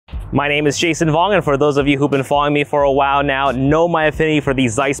My name is Jason Vong, and for those of you who've been following me for a while now, know my affinity for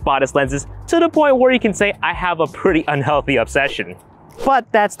these ZEISS BATIS lenses to the point where you can say I have a pretty unhealthy obsession. But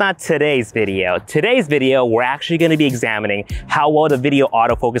that's not today's video. Today's video, we're actually going to be examining how well the video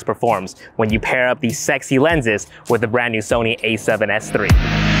autofocus performs when you pair up these sexy lenses with the brand new Sony a7S III.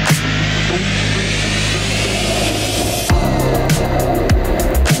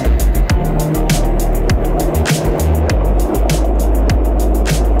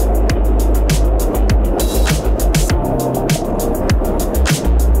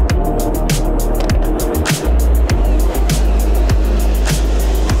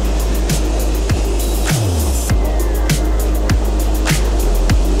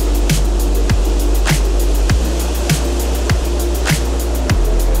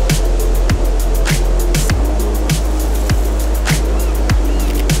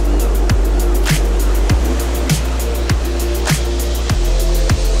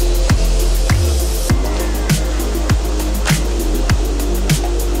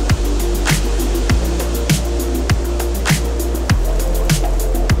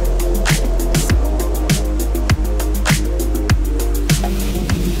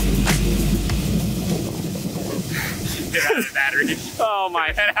 Oh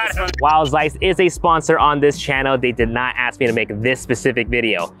my god. While ZEISS is a sponsor on this channel, they did not ask me to make this specific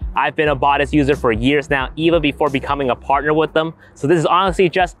video. I've been a BATIS user for years now, even before becoming a partner with them. So this is honestly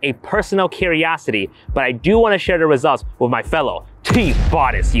just a personal curiosity, but I do want to share the results with my fellow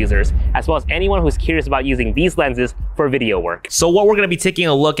BATIS users, as well as anyone who's curious about using these lenses for video work. So what we're going to be taking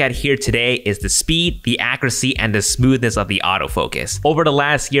a look at here today is the speed, the accuracy, and the smoothness of the autofocus. Over the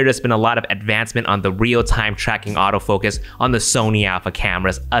last year, there's been a lot of advancement on the real-time tracking autofocus on the Sony Alpha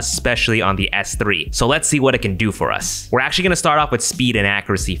cameras, especially on the S3. So let's see what it can do for us. We're actually going to start off with speed and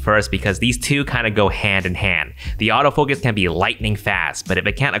accuracy first, because these two kind of go hand in hand. The autofocus can be lightning fast, but if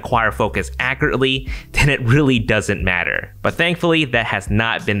it can't acquire focus accurately, then it really doesn't matter. But thankfully, that has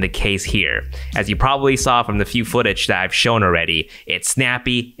not been the case here. As you probably saw from the few footage that I've shown already, it's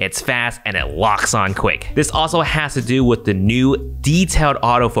snappy, it's fast, and it locks on quick. This also has to do with the new detailed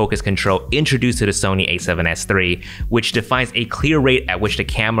autofocus control introduced to the Sony a7S III, which defines a clear rate at which the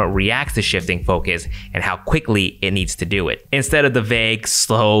camera reacts to shifting focus and how quickly it needs to do it. Instead of the vague,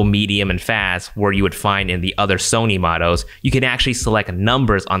 slow, medium, and fast where you would find in the other Sony models, you can actually select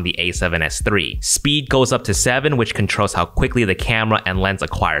numbers on the a7S III. Speed goes up to 7, which controls how quickly the camera and lens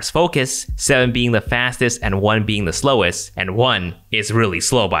acquires focus, 7 being the fastest and 1 being the slowest, and 1 is really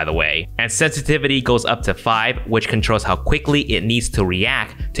slow, by the way. And sensitivity goes up to 5, which controls how quickly it needs to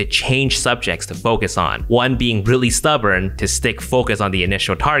react to change subjects to focus on, 1 being really stubborn to stick focus on the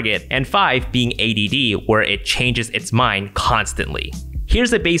initial target, and 5 being ADD, where it changes its mind constantly.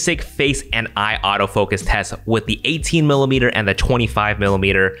 Here's a basic face and eye autofocus test with the 18mm and the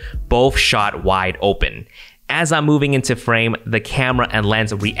 25mm both shot wide open. As I'm moving into frame, the camera and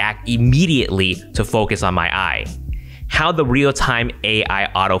lens react immediately to focus on my eye. How the real-time AI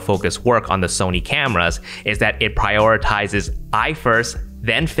autofocus work on the Sony cameras is that it prioritizes eye first,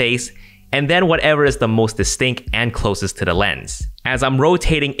 then face, and then whatever is the most distinct and closest to the lens. As I'm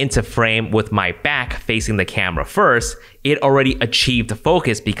rotating into frame with my back facing the camera first, it already achieved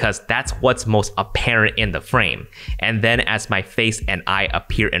focus because that's what's most apparent in the frame. And then as my face and eye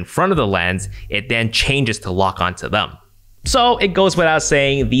appear in front of the lens, it then changes to lock onto them. So it goes without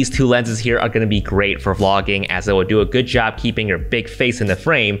saying, these two lenses here are going to be great for vlogging, as it will do a good job keeping your big face in the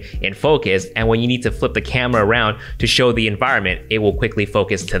frame in focus, and when you need to flip the camera around to show the environment, it will quickly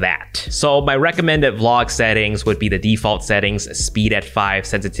focus to that. So my recommended vlog settings would be the default settings, speed at 5,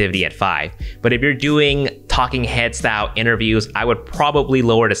 sensitivity at 5. But if you're doing talking head style interviews, I would probably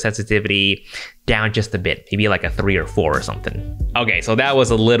lower the sensitivity down just a bit, maybe like a 3 or 4 or something. Okay, so that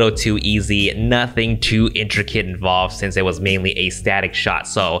was a little too easy, nothing too intricate involved since it was mainly a static shot,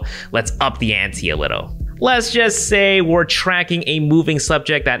 so let's up the ante a little. Let's just say we're tracking a moving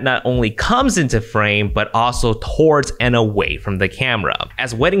subject that not only comes into frame, but also towards and away from the camera.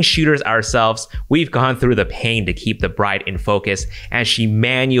 As wedding shooters ourselves, we've gone through the pain to keep the bride in focus as we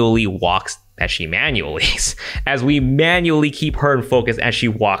manually keep her in focus as she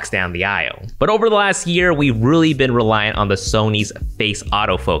walks down the aisle. But over the last year, we've really been reliant on the Sony's face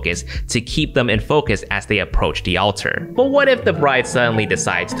autofocus to keep them in focus as they approach the altar. But what if the bride suddenly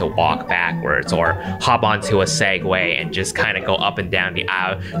decides to walk backwards or hop onto a Segway and just kind of go up and down the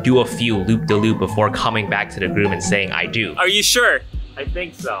aisle, do a few loop-de-loop before coming back to the groom and saying, "I do"? Are you sure? I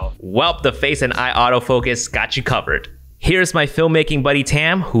think so. Well, the face and eye autofocus got you covered. Here's my filmmaking buddy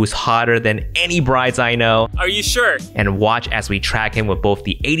Tam, who's hotter than any brides I know. Are you sure? And watch as we track him with both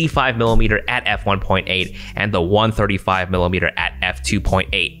the 85mm at f1.8 and the 135mm at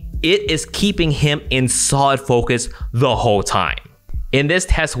f2.8. it is keeping him in solid focus the whole time. In this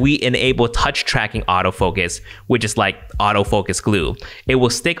test, we enable touch tracking autofocus, which is like autofocus glue. It will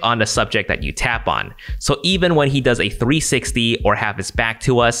stick on the subject that you tap on. So even when he does a 360 or have his back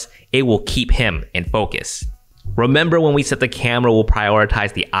to us, it will keep him in focus. Remember when we said the camera will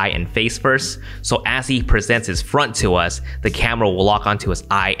prioritize the eye and face first? So as he presents his front to us, the camera will lock onto his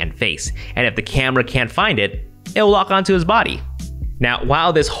eye and face. And if the camera can't find it, it will lock onto his body. Now,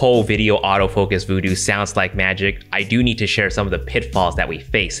 while this whole video autofocus voodoo sounds like magic, I do need to share some of the pitfalls that we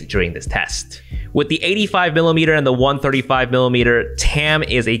face during this test. With the 85mm and the 135mm, Tam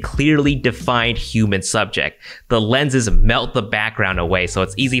is a clearly defined human subject. The lenses melt the background away, so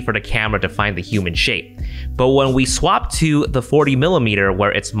it's easy for the camera to find the human shape. But when we swap to the 40mm,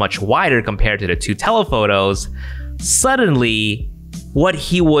 where it's much wider compared to the two telephotos, suddenly what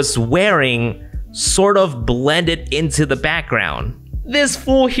he was wearing sort of blended into the background. This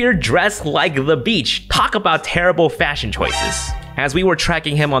fool here dressed like the beach. Talk about terrible fashion choices. As we were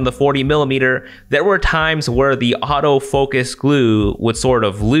tracking him on the 40mm, there were times where the autofocus glue would sort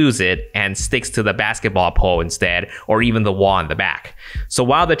of lose it and sticks to the basketball pole instead, or even the wall in the back. So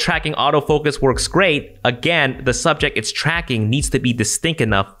while the tracking autofocus works great, again, the subject it's tracking needs to be distinct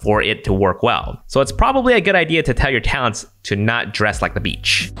enough for it to work well. So it's probably a good idea to tell your talents to not dress like the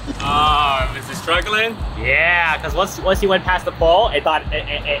beach. Is it struggling? Yeah, because once you went past the pole, it thought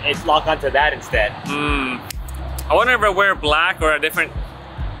it's locked onto that instead. I wonder if I wear black or a different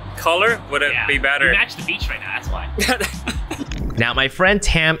color, would it be better? You match the beach right now, that's why. Now, my friend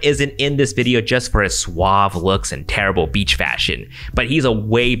Tam isn't in this video just for his suave looks and terrible beach fashion, but he's a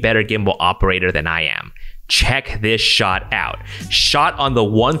way better gimbal operator than I am. Check this shot out. Shot on the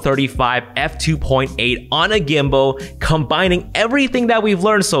 135 f2.8 on a gimbal, combining everything that we've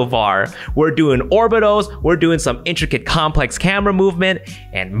learned so far. We're doing orbitals, we're doing some intricate complex camera movement,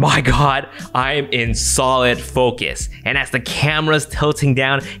 and my God, I'm in solid focus. And as the camera's tilting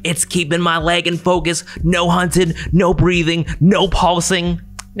down, it's keeping my leg in focus. No hunting, no breathing, no pulsing.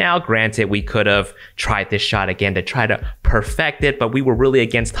 Now, granted, we could have tried this shot again to try to perfect it, but we were really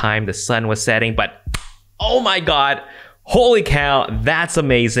against time. The sun was setting, but oh my God, holy cow, that's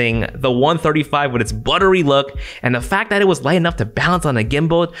amazing. The 135 with its buttery look and the fact that it was light enough to balance on a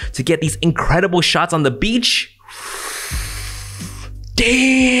gimbal to get these incredible shots on the beach.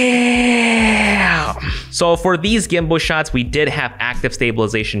 Damn! So for these gimbal shots, we did have active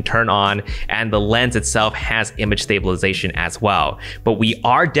stabilization turn on, and the lens itself has image stabilization as well. But we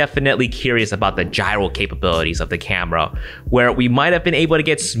are definitely curious about the gyro capabilities of the camera, where we might have been able to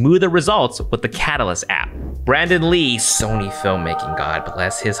get smoother results with the Catalyst app. Brandon Lee, Sony filmmaking god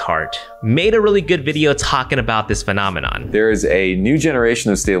bless his heart, made a really good video talking about this phenomenon. There is a new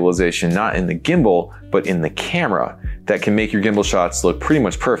generation of stabilization, not in the gimbal, but in the camera, that can make your gimbal shots look pretty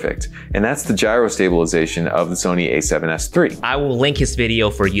much perfect. And that's the gyro stabilization of the Sony a7S III. I will link his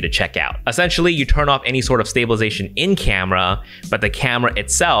video for you to check out. Essentially, you turn off any sort of stabilization in camera, but the camera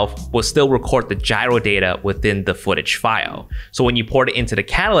itself will still record the gyro data within the footage file. So when you port it into the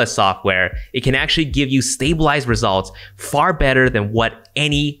Catalyst software, it can actually give you stabilized results far better than what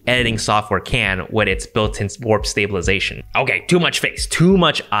any editing software can with its built-in warp stabilization. Okay, too much face, too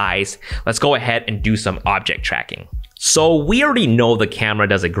much eyes. Let's go ahead and do some object tracking. So we already know the camera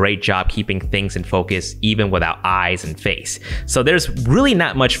does a great job keeping things in focus even without eyes and face. So there's really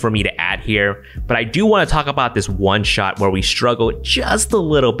not much for me to add here, but I do want to talk about this one shot where we struggled just a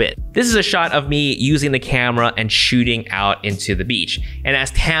little bit. This is a shot of me using the camera and shooting out into the beach. And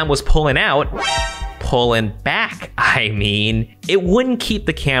as Tam was pulling back, I mean, it wouldn't keep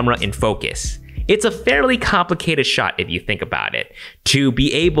the camera in focus. It's a fairly complicated shot if you think about it, to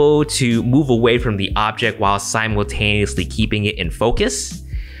be able to move away from the object while simultaneously keeping it in focus.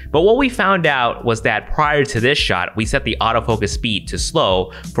 But what we found out was that prior to this shot, we set the autofocus speed to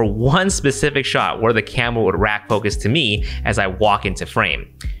slow for one specific shot where the camera would rack focus to me as I walk into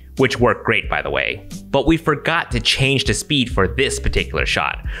frame, which worked great, by the way. But we forgot to change the speed for this particular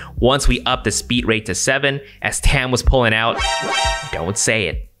shot. Once we upped the speed rate to 7, as Tam was pulling out, don't say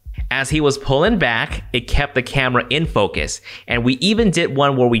it. As he was pulling back, it kept the camera in focus, and we even did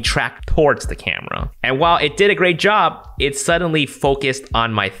one where we tracked towards the camera. And while it did a great job, it suddenly focused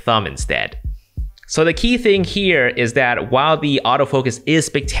on my thumb instead. So the key thing here is that while the autofocus is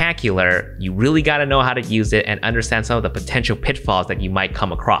spectacular, you really gotta know how to use it and understand some of the potential pitfalls that you might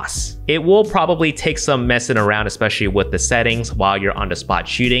come across. It will probably take some messing around, especially with the settings while you're on the spot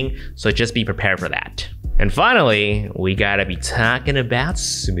shooting, so just be prepared for that. And finally, we gotta be talking about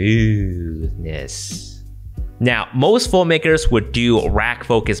smoothness. Now, most filmmakers would do rack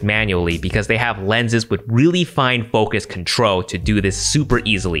focus manually because they have lenses with really fine focus control to do this super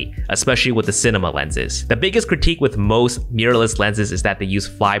easily, especially with the cinema lenses. The biggest critique with most mirrorless lenses is that they use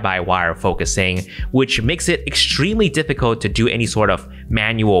fly-by-wire focusing, which makes it extremely difficult to do any sort of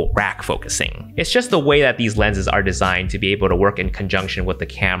manual rack focusing. It's just the way that these lenses are designed to be able to work in conjunction with the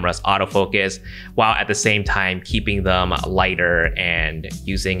camera's autofocus, while at the same time keeping them lighter and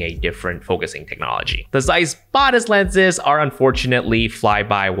using a different focusing technology. The ZEISS BATIS lenses are unfortunately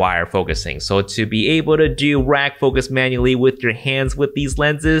fly-by-wire focusing, so to be able to do rack focus manually with your hands with these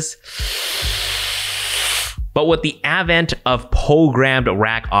lenses. But with the advent of programmed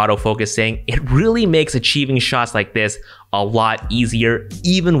rack autofocusing, it really makes achieving shots like this a lot easier,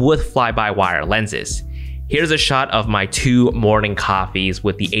 even with fly-by-wire lenses. Here's a shot of my 2 morning coffees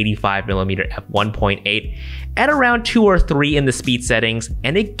with the 85mm f1.8 at around 2 or 3 in the speed settings,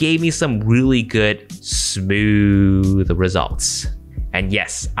 and it gave me some really good, smooth results. And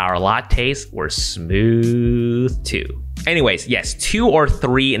yes, our lattes were smooth too. Anyways, yes, 2 or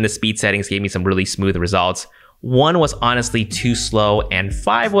 3 in the speed settings gave me some really smooth results. 1 was honestly too slow, and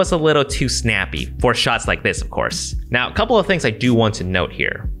 5 was a little too snappy for shots like this, of course. Now, a couple of things I do want to note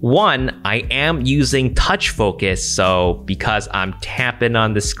here. 1, I am using touch focus, so because I'm tapping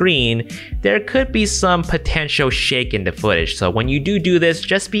on the screen, there could be some potential shake in the footage. So when you do this,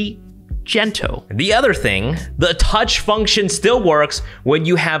 just be gentle. The other thing, the touch function still works when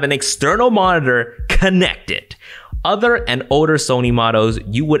you have an external monitor connected. Other and older Sony models,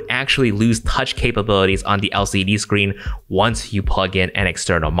 you would actually lose touch capabilities on the LCD screen once you plug in an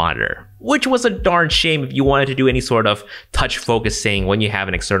external monitor, which was a darn shame if you wanted to do any sort of touch focusing when you have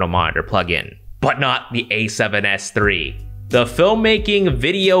an external monitor plug in. But not the A7S III. The filmmaking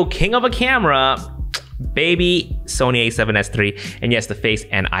video king of a camera, baby, Sony A7S III, and yes, the face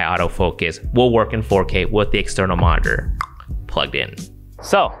and eye autofocus will work in 4K with the external monitor plugged in.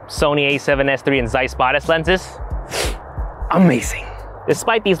 So, Sony A7S III and ZEISS BATIS lenses, amazing.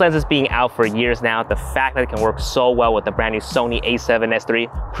 Despite these lenses being out for years now, the fact that it can work so well with the brand new Sony A7S III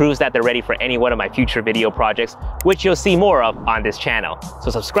proves that they're ready for any one of my future video projects, which you'll see more of on this channel.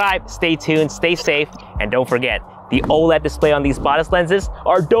 So subscribe, stay tuned, stay safe, and don't forget, the OLED display on these BATIS lenses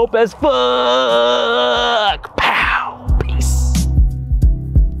are dope as fuck!